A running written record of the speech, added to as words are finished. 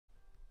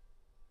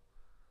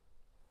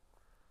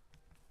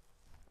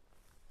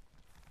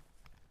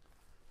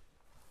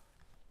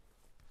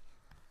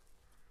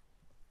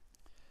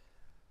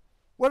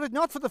Were it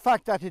not for the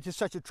fact that it is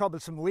such a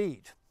troublesome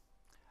weed,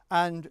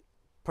 and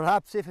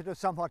perhaps if it was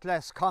somewhat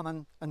less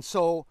common and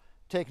so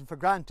taken for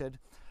granted,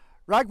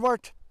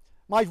 ragwort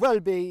might well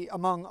be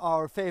among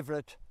our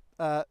favourite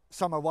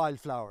summer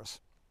wildflowers.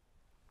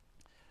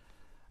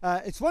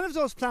 It's one of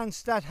those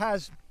plants that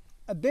has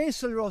a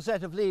basal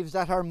rosette of leaves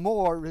that are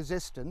more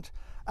resistant,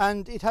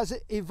 and it has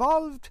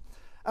evolved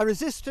a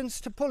resistance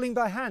to pulling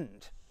by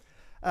hand.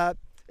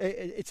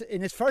 It's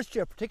in its first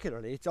year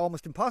particularly, it's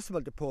almost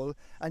impossible to pull,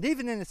 and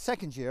even in its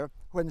second year,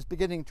 when it's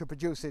beginning to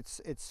produce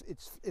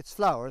its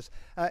flowers,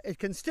 it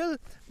can still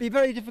be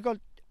very difficult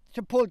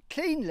to pull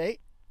cleanly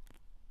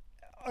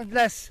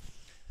unless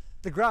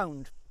the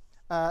ground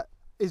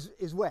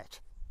is wet.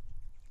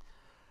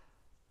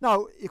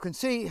 Now you can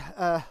see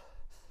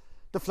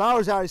the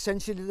flowers are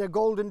essentially the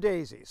golden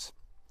daisies.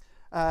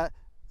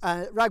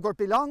 Ragwort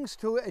belongs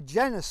to a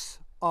genus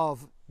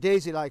of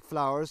daisy-like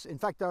flowers. In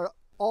fact, there are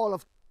all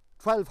of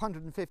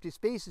 1,250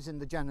 species in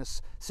the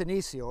genus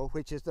Senecio,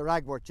 which is the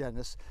ragwort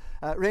genus,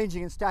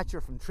 ranging in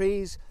stature from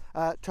trees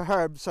to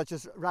herbs such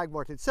as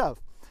ragwort itself.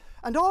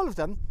 And all of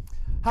them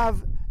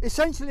have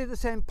essentially the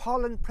same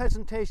pollen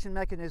presentation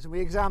mechanism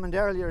we examined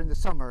earlier in the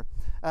summer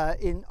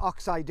in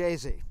oxeye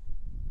daisy.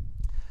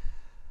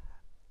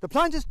 The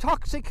plant is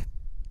toxic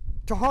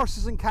to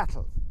horses and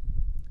cattle,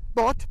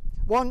 but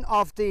one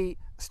of the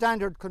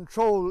standard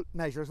control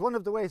measures, one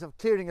of the ways of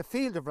clearing a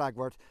field of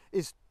ragwort,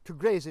 is to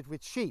graze it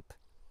with sheep.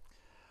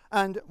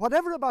 And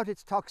whatever about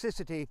its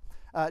toxicity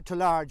to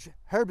large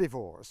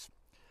herbivores,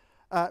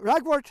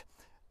 ragwort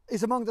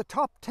is among the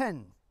top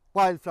 10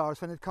 wildflowers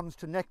when it comes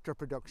to nectar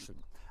production,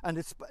 and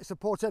it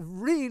supports a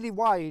really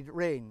wide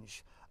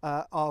range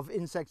of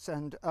insects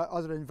and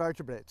other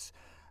invertebrates.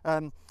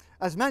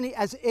 As many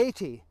as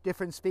 80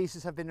 different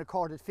species have been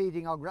recorded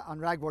feeding on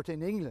ragwort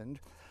in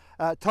England.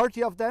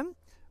 30 of them,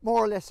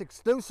 more or less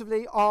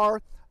exclusively,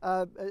 are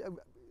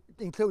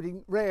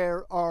including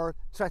rare or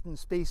threatened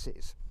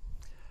species.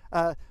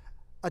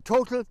 A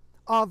total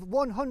of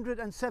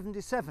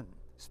 177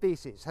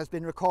 species has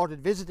been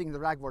recorded visiting the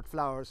ragwort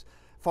flowers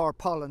for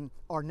pollen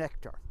or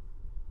nectar.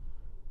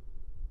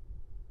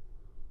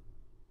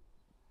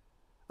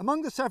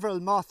 Among the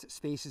several moth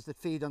species that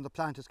feed on the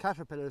plant as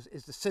caterpillars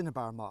is the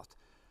cinnabar moth,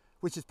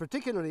 which is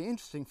particularly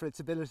interesting for its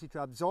ability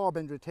to absorb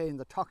and retain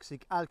the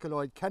toxic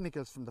alkaloid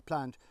chemicals from the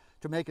plant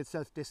to make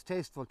itself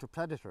distasteful to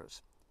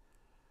predators.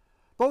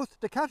 Both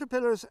the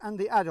caterpillars and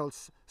the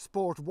adults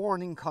sport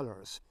warning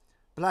colours: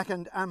 black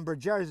and amber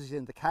jerseys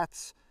in the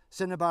cats,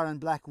 cinnabar and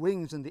black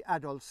wings in the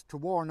adults to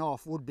warn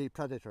off would-be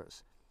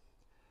predators.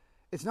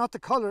 It's not the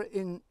colour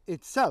in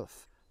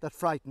itself that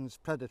frightens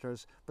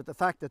predators, but the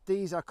fact that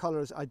these are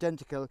colours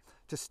identical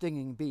to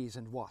stinging bees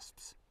and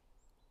wasps.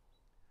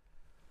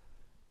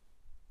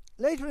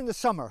 Later in the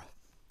summer,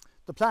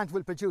 the plant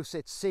will produce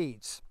its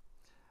seeds,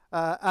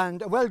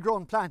 and a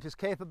well-grown plant is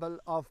capable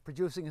of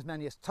producing as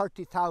many as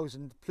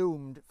 30,000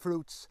 plumed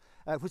fruits,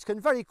 which can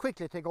very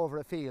quickly take over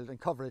a field and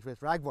cover it with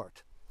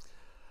ragwort.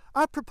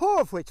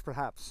 Apropos of which,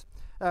 perhaps,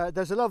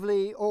 there's a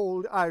lovely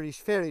old Irish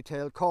fairy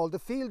tale called The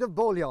Field of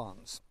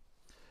Boliauns.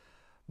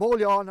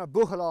 Boliaun or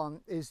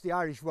Buchalon is the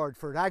Irish word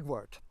for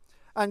ragwort,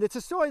 and it's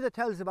a story that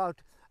tells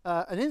about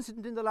an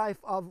incident in the life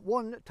of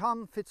one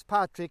Tom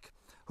Fitzpatrick,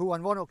 who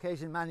on one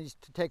occasion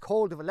managed to take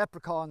hold of a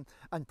leprechaun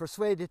and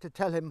persuade it to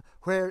tell him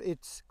where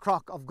its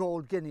crock of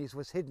gold guineas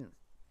was hidden.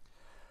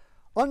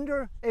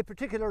 Under a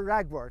particular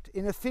ragwort,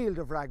 in a field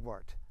of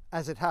ragwort,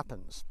 as it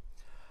happens.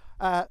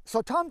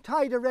 So Tom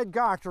tied a red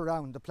garter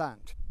around the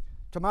plant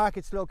to mark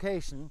its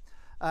location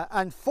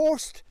and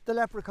forced the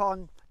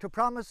leprechaun to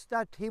promise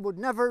that he would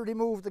never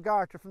remove the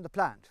garter from the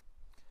plant.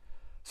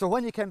 So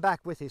when he came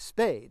back with his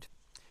spade,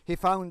 he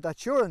found that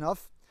sure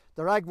enough,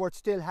 the ragwort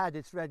still had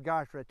its red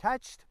garter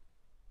attached,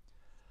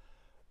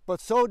 but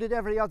so did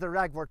every other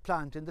ragwort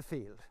plant in the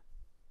field.